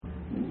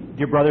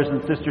Dear brothers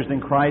and sisters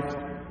in Christ,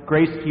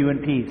 grace to you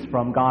and peace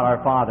from God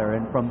our Father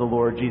and from the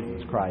Lord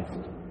Jesus Christ.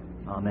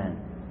 Amen.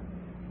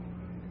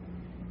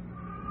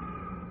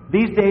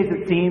 These days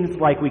it seems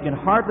like we can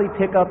hardly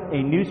pick up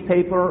a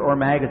newspaper or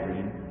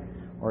magazine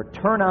or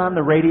turn on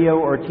the radio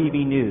or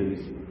TV news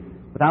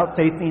without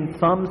facing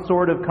some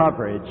sort of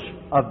coverage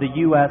of the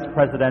U.S.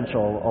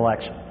 presidential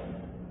election.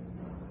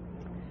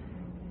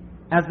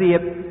 As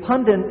the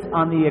pundits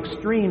on the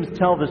extremes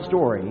tell the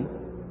story,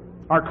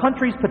 our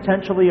country's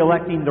potentially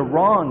electing the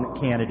wrong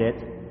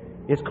candidate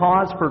is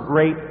cause for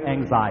great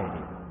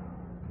anxiety.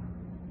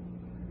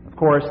 Of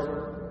course,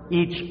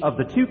 each of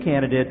the two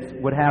candidates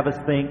would have us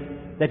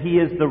think that he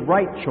is the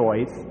right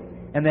choice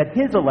and that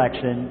his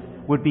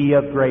election would be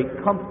of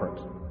great comfort.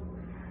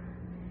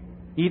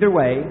 Either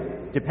way,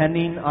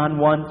 depending on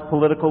one's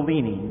political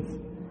leanings,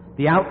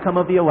 the outcome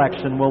of the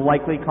election will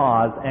likely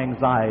cause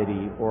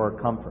anxiety or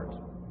comfort.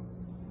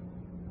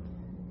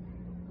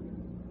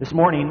 This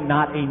morning,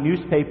 not a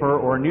newspaper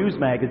or news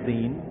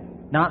magazine,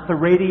 not the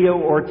radio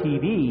or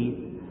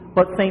TV,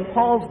 but St.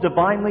 Paul's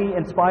divinely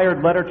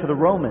inspired letter to the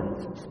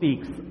Romans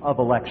speaks of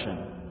election.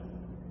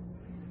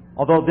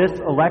 Although this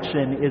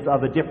election is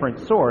of a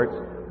different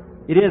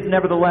sort, it is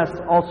nevertheless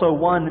also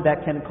one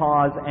that can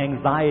cause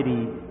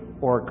anxiety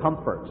or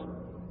comfort.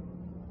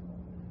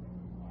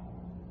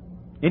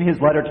 In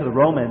his letter to the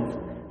Romans,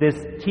 this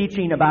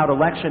teaching about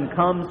election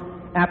comes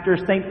after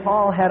St.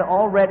 Paul had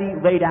already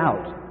laid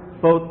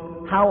out both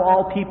how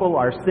all people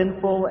are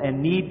sinful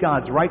and need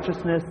God's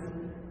righteousness,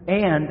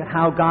 and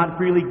how God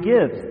freely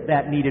gives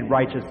that needed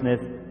righteousness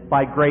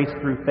by grace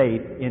through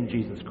faith in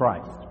Jesus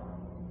Christ.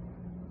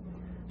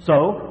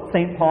 So,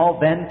 St. Paul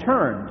then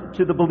turned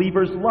to the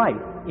believer's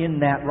life in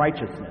that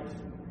righteousness,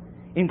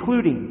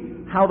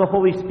 including how the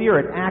Holy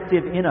Spirit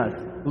active in us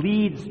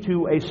leads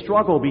to a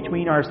struggle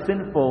between our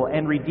sinful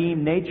and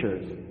redeemed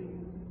natures,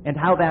 and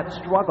how that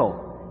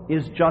struggle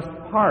is just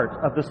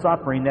part of the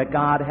suffering that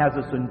God has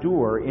us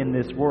endure in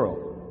this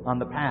world on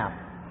the path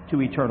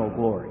to eternal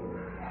glory.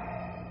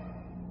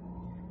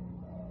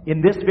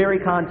 In this very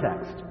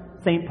context,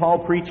 St.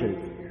 Paul preaches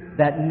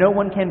that no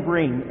one can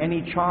bring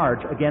any charge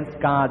against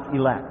God's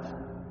elect,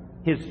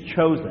 his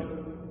chosen,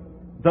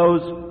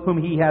 those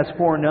whom he has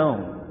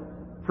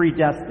foreknown,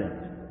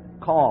 predestined,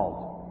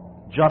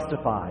 called,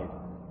 justified,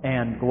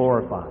 and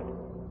glorified.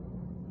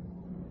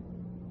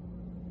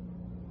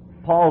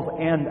 Paul's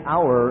and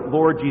our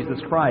Lord Jesus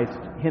Christ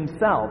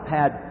himself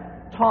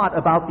had taught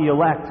about the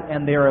elect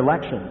and their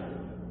election.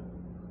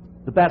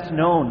 The best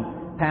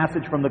known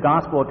passage from the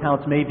gospel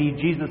accounts may be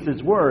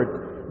Jesus'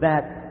 words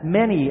that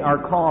many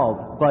are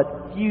called,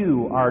 but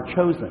few are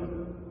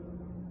chosen.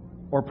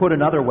 Or put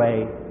another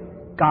way,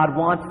 God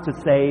wants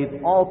to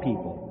save all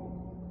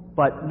people,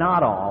 but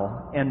not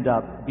all end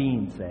up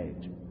being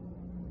saved.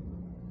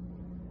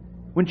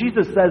 When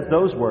Jesus says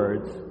those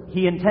words,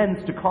 he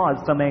intends to cause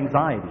some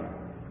anxiety,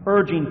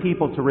 urging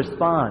people to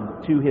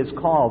respond to his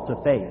call to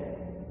faith.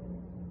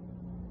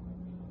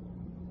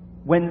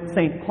 When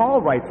St.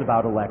 Paul writes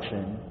about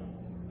election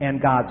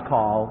and God's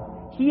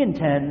call, he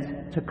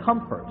intends to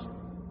comfort,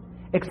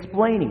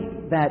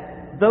 explaining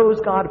that those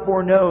God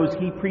foreknows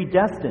he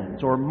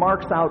predestines or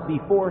marks out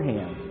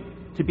beforehand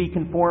to be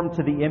conformed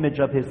to the image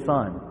of his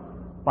Son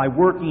by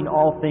working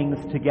all things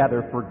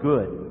together for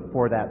good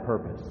for that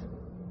purpose.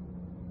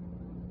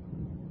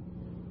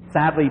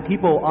 Sadly,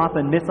 people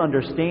often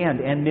misunderstand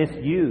and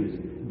misuse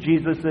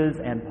Jesus'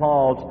 and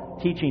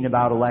Paul's teaching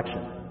about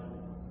election.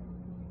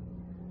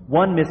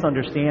 One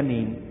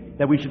misunderstanding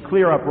that we should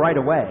clear up right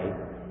away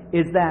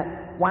is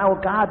that while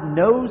God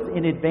knows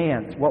in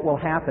advance what will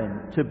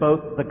happen to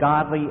both the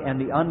godly and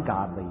the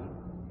ungodly,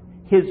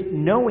 his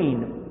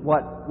knowing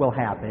what will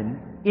happen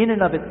in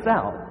and of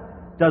itself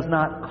does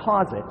not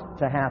cause it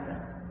to happen.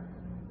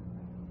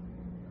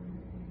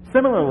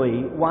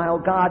 Similarly, while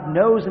God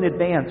knows in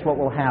advance what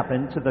will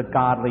happen to the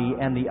godly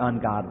and the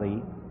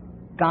ungodly,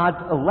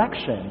 God's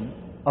election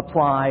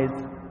applies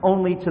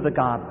only to the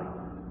godly,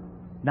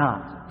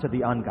 not to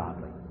the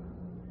ungodly.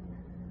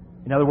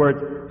 In other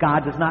words,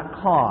 God does not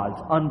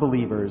cause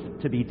unbelievers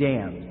to be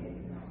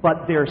damned,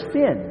 but their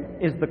sin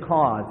is the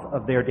cause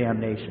of their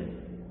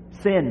damnation.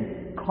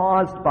 Sin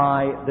caused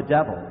by the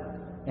devil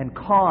and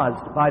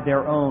caused by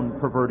their own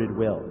perverted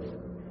wills.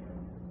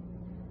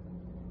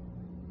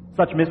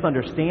 Such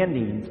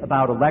misunderstandings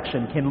about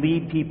election can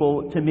lead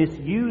people to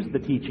misuse the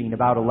teaching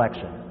about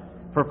election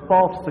for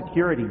false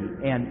security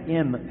and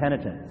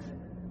impenitence.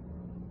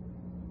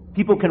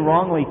 People can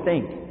wrongly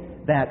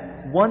think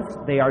that once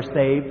they are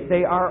saved,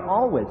 they are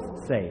always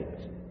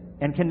saved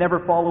and can never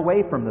fall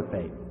away from the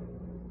faith.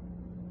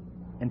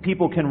 And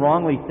people can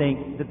wrongly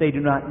think that they do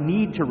not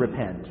need to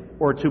repent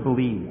or to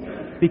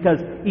believe because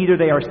either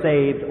they are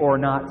saved or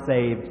not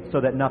saved, so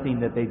that nothing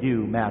that they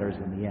do matters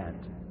in the end.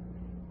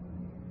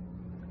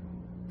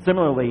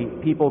 Similarly,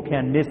 people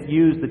can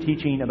misuse the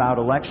teaching about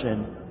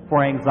election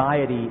for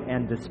anxiety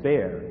and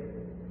despair.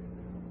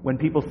 When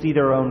people see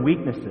their own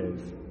weaknesses,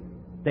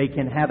 they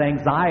can have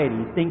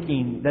anxiety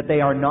thinking that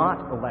they are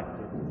not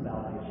elected to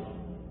salvation.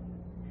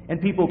 And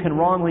people can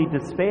wrongly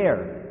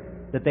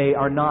despair that they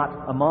are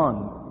not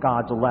among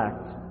God's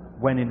elect,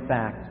 when in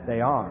fact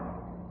they are.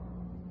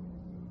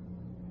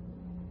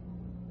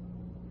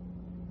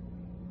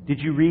 Did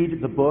you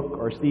read the book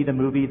or see the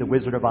movie The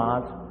Wizard of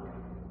Oz?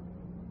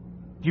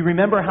 Do you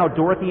remember how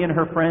Dorothy and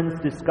her friends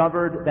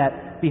discovered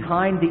that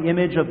behind the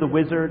image of the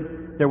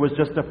wizard there was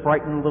just a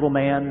frightened little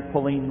man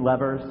pulling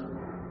levers?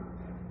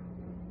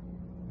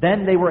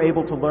 Then they were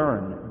able to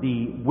learn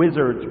the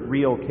wizard's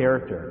real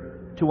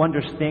character, to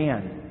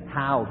understand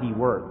how he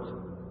worked.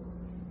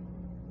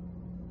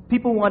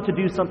 People want to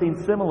do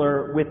something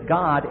similar with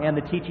God and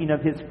the teaching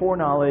of His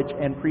foreknowledge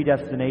and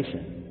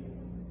predestination.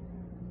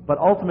 But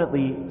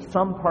ultimately,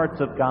 some parts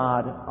of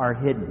God are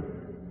hidden.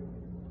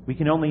 We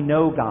can only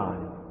know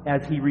God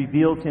as He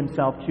reveals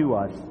Himself to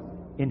us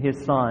in His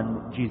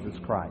Son, Jesus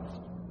Christ.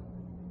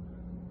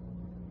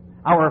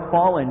 Our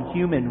fallen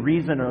human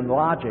reason and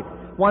logic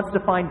wants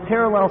to find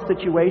parallel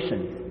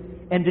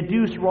situations and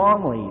deduce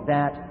wrongly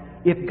that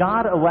if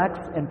God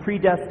elects and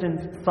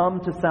predestines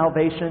some to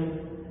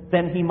salvation,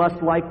 then He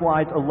must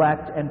likewise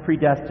elect and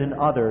predestine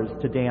others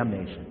to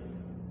damnation.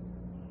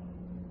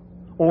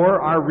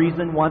 Or our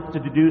reason wants to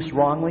deduce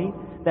wrongly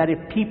that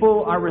if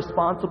people are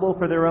responsible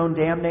for their own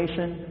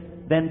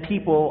damnation, then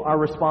people are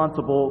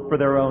responsible for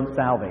their own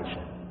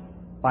salvation,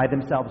 by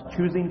themselves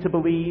choosing to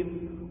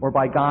believe, or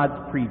by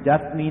God's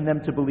predestining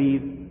them to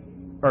believe,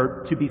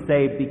 or to be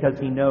saved because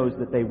He knows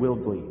that they will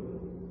believe.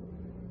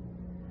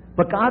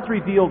 But God's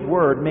revealed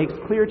Word makes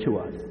clear to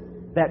us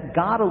that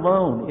God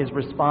alone is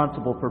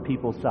responsible for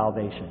people's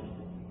salvation,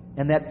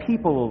 and that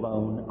people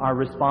alone are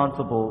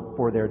responsible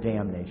for their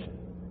damnation.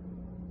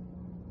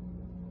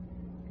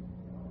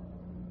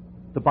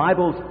 The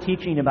Bible's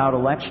teaching about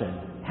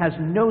election has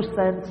no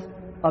sense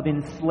of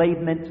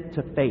enslavement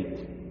to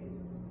fate,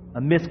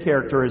 a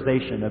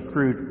mischaracterization of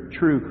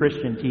true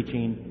Christian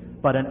teaching,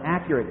 but an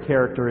accurate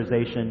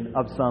characterization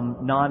of some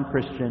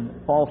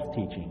non-Christian false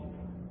teaching.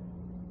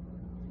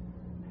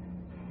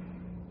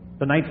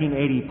 The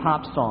 1980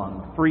 pop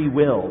song Free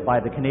Will by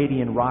the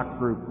Canadian rock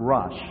group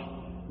Rush,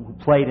 who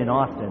played in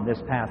Austin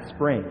this past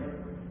spring,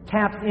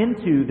 taps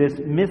into this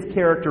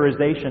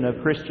mischaracterization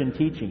of Christian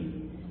teaching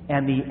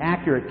and the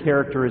accurate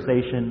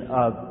characterization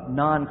of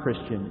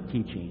non-Christian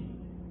teaching.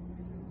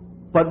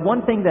 But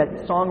one thing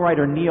that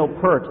songwriter Neil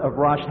Peart of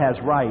Rush has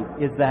right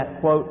is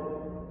that,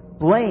 quote,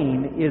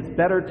 blame is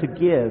better to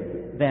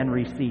give than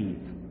receive.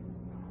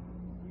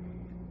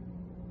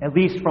 At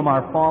least from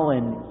our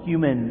fallen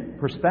human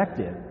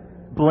perspective,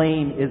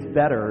 blame is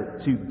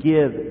better to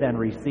give than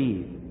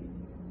receive.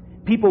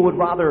 People would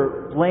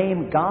rather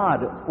blame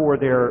God for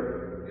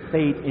their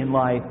fate in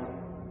life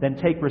than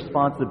take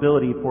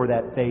responsibility for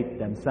that fate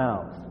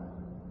themselves.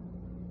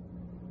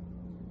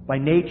 By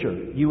nature,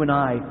 you and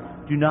I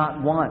do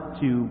not want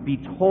to be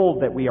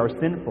told that we are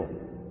sinful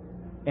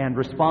and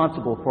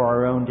responsible for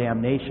our own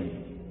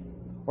damnation,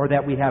 or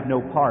that we have no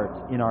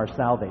part in our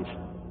salvation.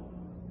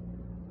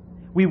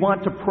 We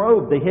want to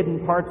probe the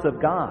hidden parts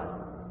of God,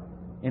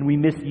 and we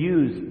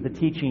misuse the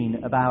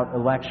teaching about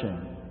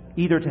election,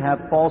 either to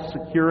have false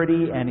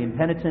security and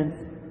impenitence,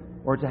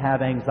 or to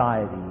have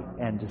anxiety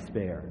and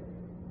despair.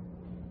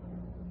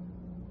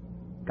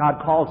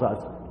 God calls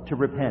us to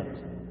repent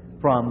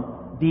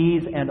from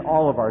these and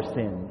all of our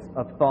sins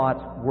of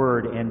thought,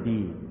 word, and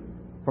deed,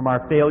 from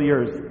our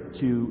failures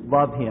to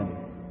love Him,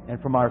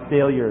 and from our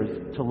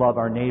failures to love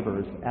our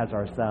neighbors as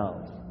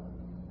ourselves.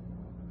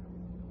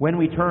 When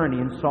we turn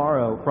in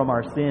sorrow from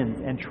our sins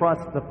and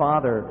trust the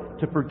Father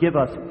to forgive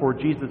us for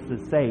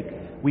Jesus' sake,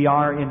 we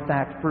are in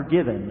fact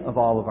forgiven of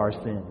all of our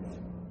sins.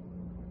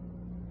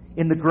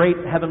 In the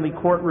great heavenly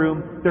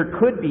courtroom, there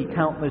could be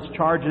countless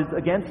charges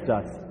against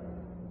us,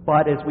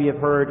 but as we have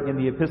heard in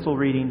the epistle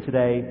reading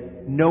today,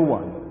 no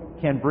one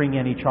can bring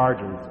any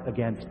charges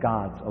against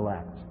God's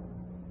elect.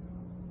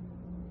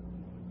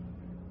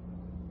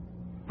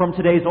 From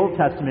today's Old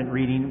Testament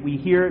reading, we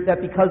hear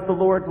that because the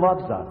Lord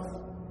loves us,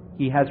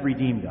 He has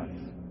redeemed us.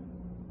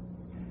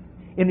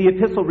 In the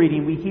epistle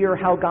reading, we hear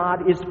how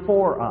God is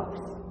for us,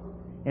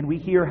 and we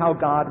hear how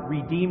God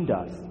redeemed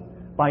us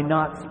by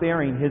not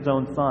sparing His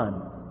own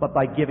Son, but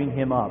by giving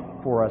Him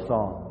up for us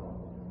all.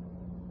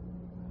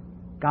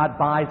 God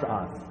buys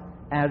us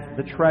as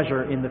the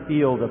treasure in the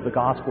field of the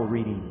gospel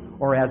reading,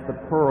 or as the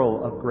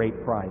pearl of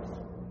great price.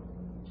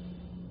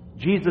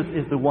 Jesus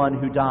is the one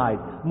who died,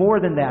 more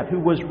than that, who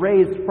was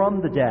raised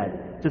from the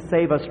dead to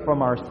save us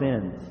from our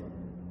sins.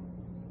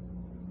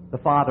 The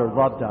Father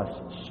loved us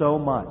so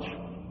much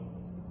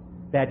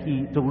that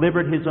He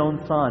delivered His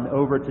own Son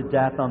over to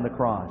death on the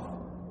cross.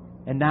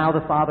 And now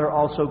the Father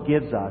also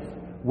gives us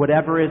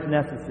whatever is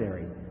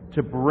necessary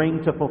to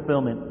bring to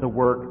fulfillment the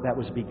work that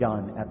was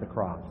begun at the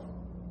cross.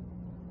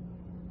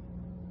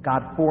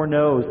 God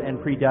foreknows and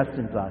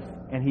predestines us,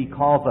 and He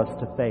calls us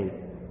to faith.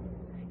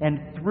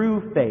 And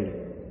through faith,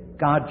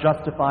 God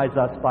justifies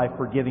us by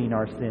forgiving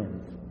our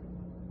sins.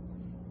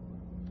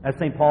 As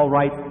St. Paul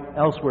writes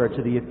elsewhere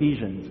to the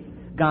Ephesians,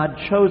 God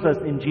chose us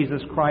in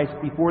Jesus Christ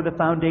before the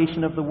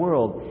foundation of the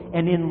world,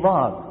 and in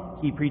love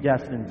He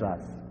predestines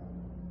us.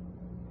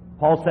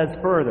 Paul says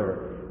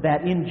further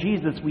that in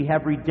Jesus we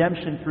have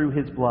redemption through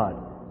his blood,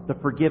 the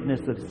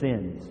forgiveness of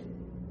sins,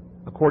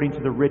 according to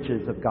the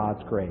riches of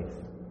God's grace.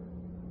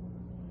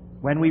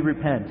 When we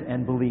repent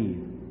and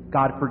believe,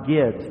 God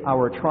forgives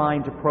our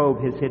trying to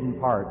probe his hidden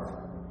parts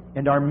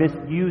and our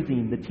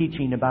misusing the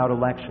teaching about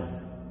election.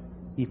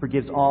 He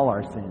forgives all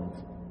our sins,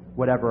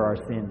 whatever our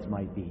sins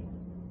might be.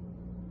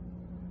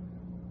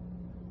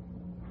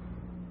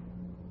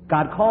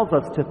 God calls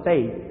us to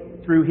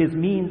faith through his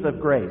means of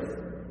grace,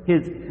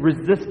 his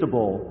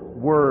resistible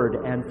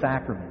word and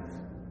sacraments.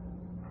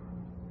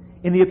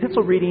 In the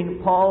epistle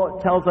reading, Paul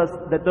tells us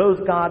that those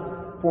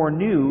God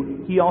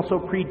foreknew, he also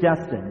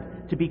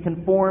predestined to be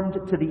conformed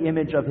to the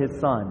image of his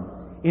Son,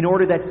 in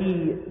order that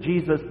he,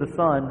 Jesus the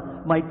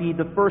Son, might be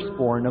the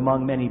firstborn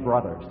among many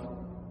brothers.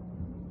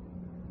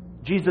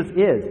 Jesus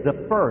is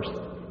the first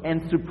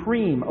and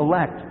supreme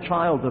elect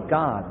child of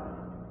God.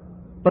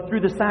 But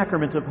through the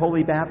sacrament of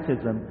holy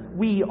baptism,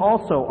 we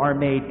also are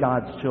made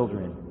God's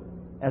children,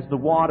 as the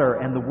water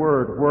and the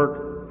word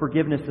work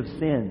forgiveness of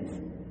sins,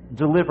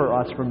 deliver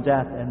us from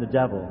death and the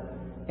devil,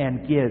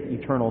 and give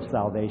eternal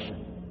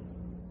salvation.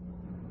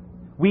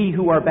 We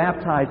who are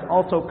baptized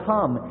also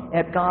come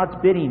at God's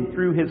bidding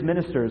through his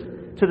ministers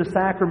to the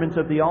sacrament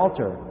of the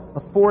altar,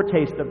 a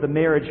foretaste of the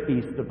marriage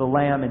feast of the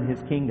Lamb in his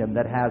kingdom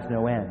that has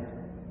no end,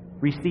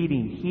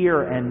 receiving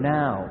here and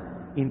now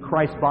in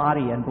Christ's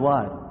body and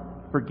blood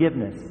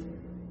forgiveness,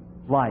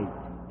 life,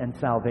 and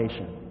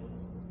salvation.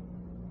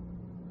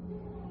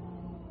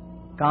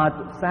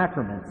 God's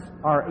sacraments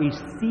are a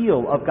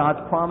seal of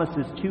God's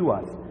promises to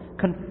us,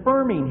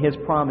 confirming his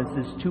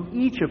promises to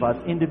each of us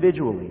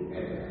individually.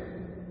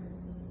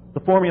 The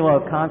Formula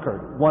of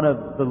Concord, one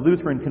of the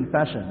Lutheran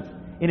confessions,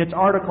 in its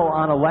article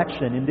on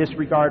election in this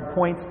regard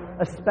points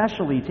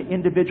especially to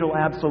individual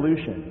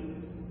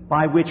absolution,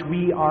 by which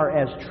we are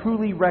as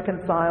truly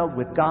reconciled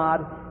with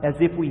God as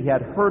if we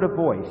had heard a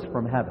voice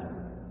from heaven.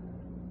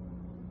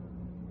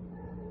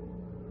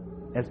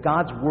 As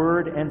God's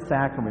word and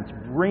sacraments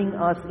bring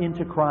us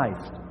into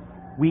Christ,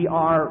 we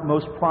are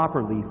most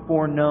properly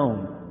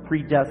foreknown,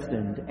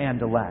 predestined,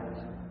 and elect.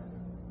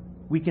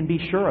 We can be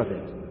sure of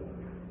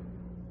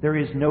it. There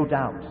is no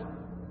doubt.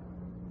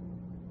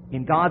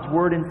 In God's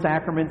word and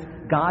sacraments,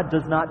 God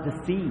does not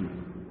deceive,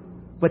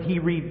 but he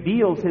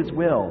reveals his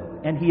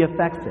will and he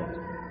effects it,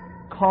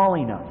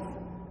 calling us,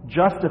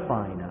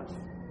 justifying us,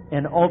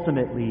 and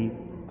ultimately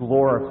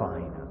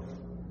glorifying us.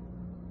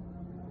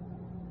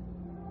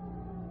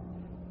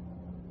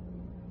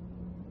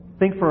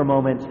 Think for a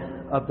moment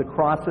of the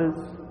crosses,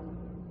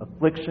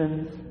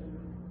 afflictions,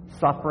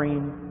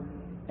 suffering,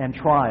 and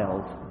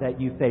trials that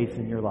you face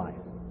in your life.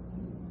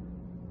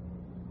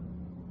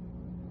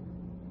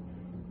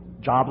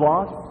 Job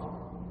loss,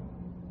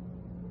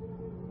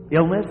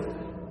 illness,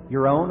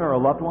 your own or a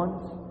loved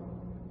one's,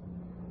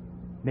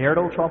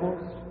 marital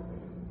troubles,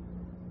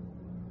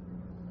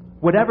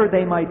 whatever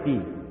they might be.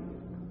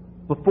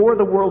 Before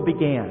the world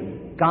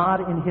began,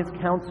 God in his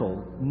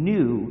counsel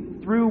knew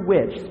through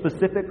which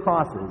specific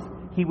crosses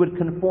he would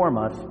conform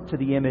us to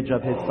the image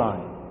of his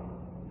Son.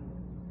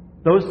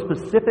 Those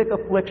specific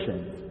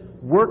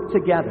afflictions work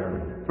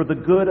together for the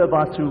good of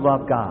us who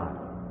love God.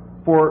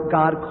 For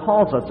God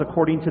calls us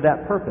according to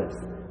that purpose,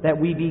 that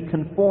we be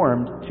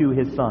conformed to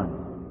his Son.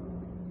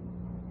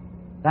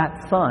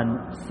 That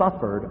Son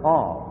suffered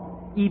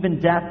all, even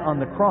death on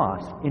the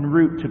cross, en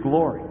route to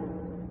glory.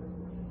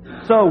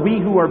 So we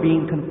who are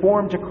being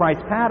conformed to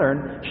Christ's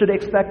pattern should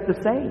expect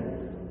the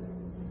same.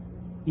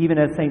 Even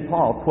as St.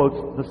 Paul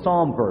quotes the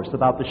Psalm verse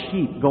about the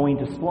sheep going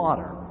to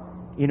slaughter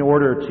in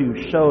order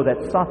to show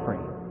that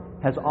suffering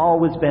has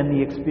always been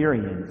the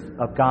experience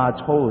of God's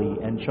holy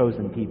and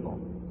chosen people.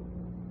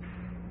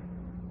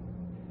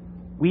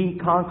 We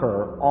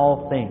conquer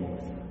all things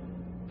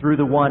through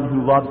the one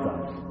who loves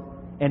us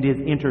and is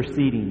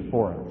interceding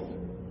for us.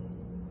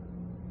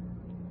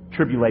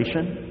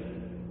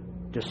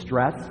 Tribulation,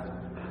 distress,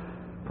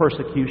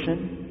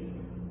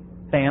 persecution,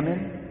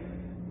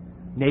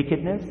 famine,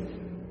 nakedness,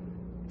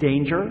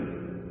 danger,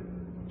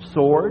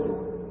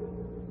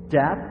 sword,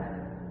 death,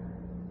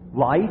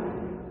 life,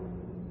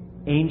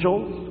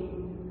 angels,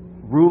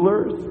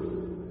 rulers,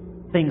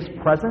 things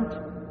present,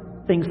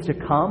 things to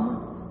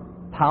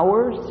come,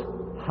 powers,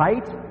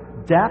 height,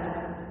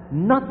 depth,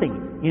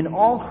 nothing in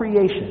all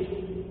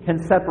creation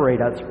can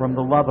separate us from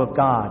the love of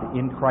God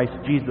in Christ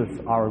Jesus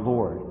our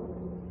Lord,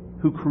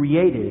 who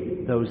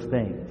created those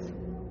things.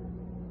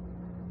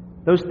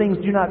 Those things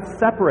do not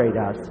separate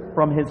us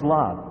from his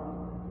love.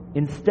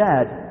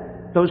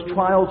 Instead, those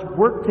trials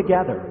work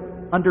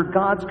together under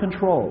God's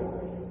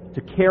control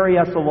to carry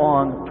us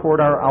along toward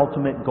our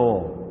ultimate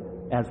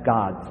goal as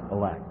God's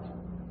elect.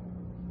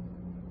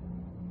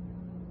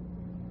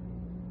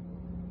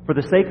 For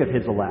the sake of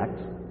his elect,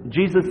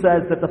 Jesus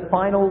says that the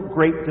final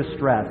great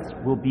distress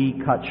will be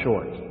cut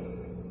short.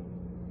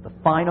 The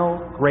final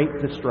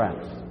great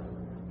distress,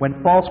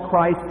 when false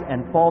Christs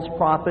and false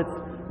prophets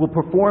will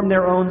perform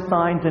their own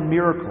signs and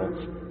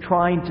miracles,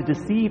 trying to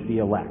deceive the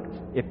elect,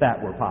 if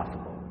that were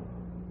possible.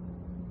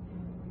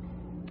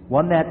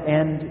 When that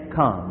end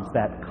comes,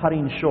 that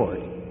cutting short,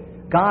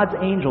 God's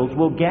angels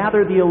will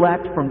gather the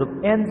elect from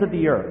the ends of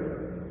the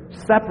earth,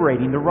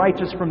 separating the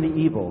righteous from the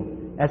evil,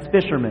 as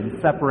fishermen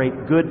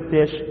separate good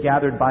fish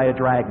gathered by a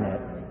dragnet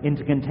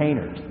into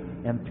containers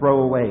and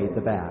throw away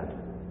the bad.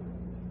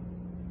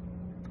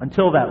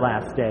 Until that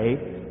last day,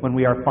 when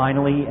we are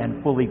finally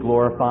and fully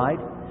glorified,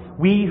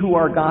 we who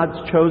are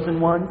God's chosen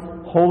ones,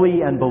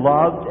 holy and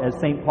beloved, as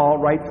St. Paul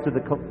writes to the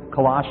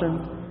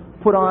Colossians,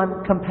 put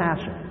on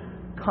compassion,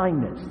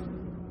 kindness,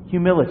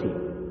 humility,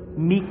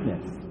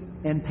 meekness,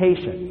 and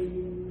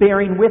patience,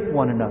 bearing with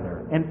one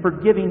another and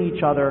forgiving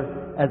each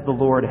other as the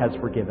Lord has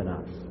forgiven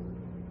us.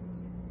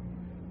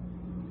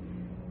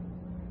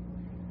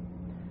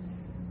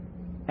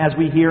 As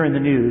we hear in the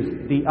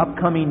news, the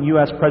upcoming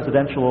U.S.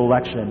 presidential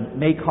election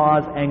may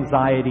cause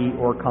anxiety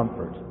or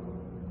comfort.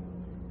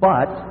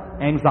 But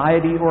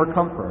anxiety or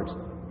comfort,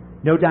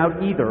 no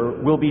doubt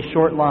either, will be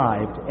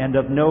short-lived and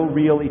of no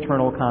real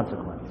eternal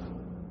consequence.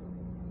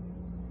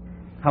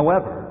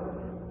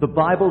 However, the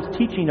Bible's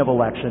teaching of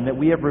election that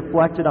we have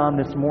reflected on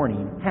this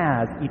morning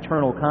has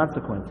eternal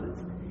consequences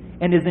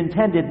and is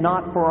intended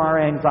not for our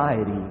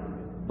anxiety,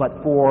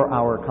 but for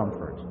our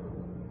comfort.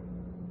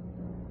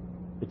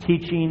 The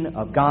teaching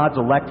of God's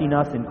electing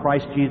us in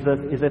Christ Jesus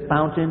is a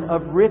fountain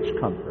of rich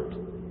comfort,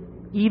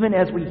 even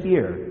as we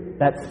hear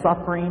that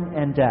suffering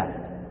and death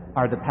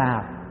are the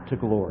path to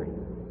glory.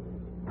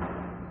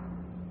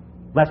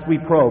 Lest we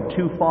probe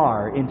too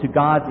far into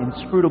God's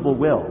inscrutable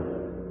will,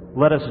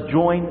 let us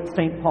join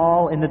St.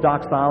 Paul in the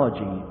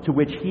doxology to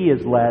which he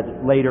is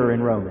led later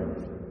in Romans.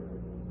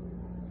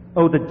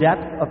 Oh, the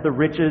depth of the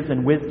riches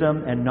and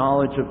wisdom and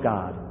knowledge of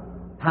God!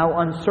 How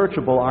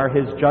unsearchable are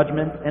his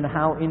judgments and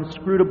how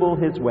inscrutable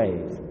his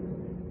ways!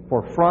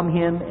 For from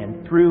him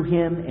and through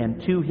him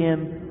and to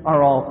him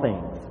are all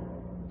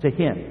things. To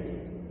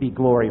him be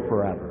glory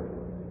forever.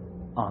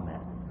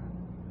 Amen.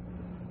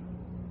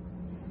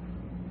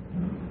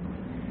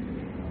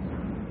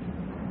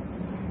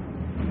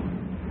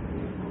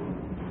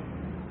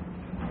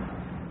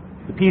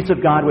 The peace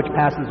of God, which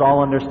passes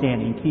all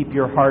understanding, keep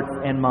your hearts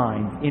and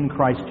minds in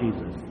Christ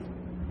Jesus.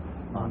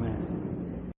 Amen.